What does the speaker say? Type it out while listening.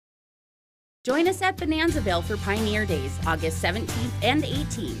Join us at Bananzaville for Pioneer Days, August 17th and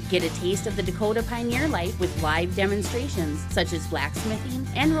 18th. Get a taste of the Dakota Pioneer life with live demonstrations such as blacksmithing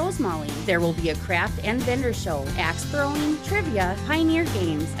and rosemalling. There will be a craft and vendor show, axe throwing, trivia, pioneer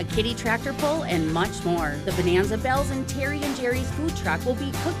games, a kiddie tractor pull, and much more. The Bonanza Bells and Terry and Jerry's food truck will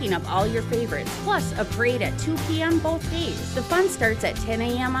be cooking up all your favorites, plus a parade at 2 p.m. both days. The fun starts at 10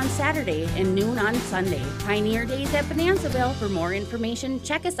 a.m. on Saturday and noon on Sunday. Pioneer Days at Bananzaville. For more information,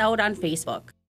 check us out on Facebook.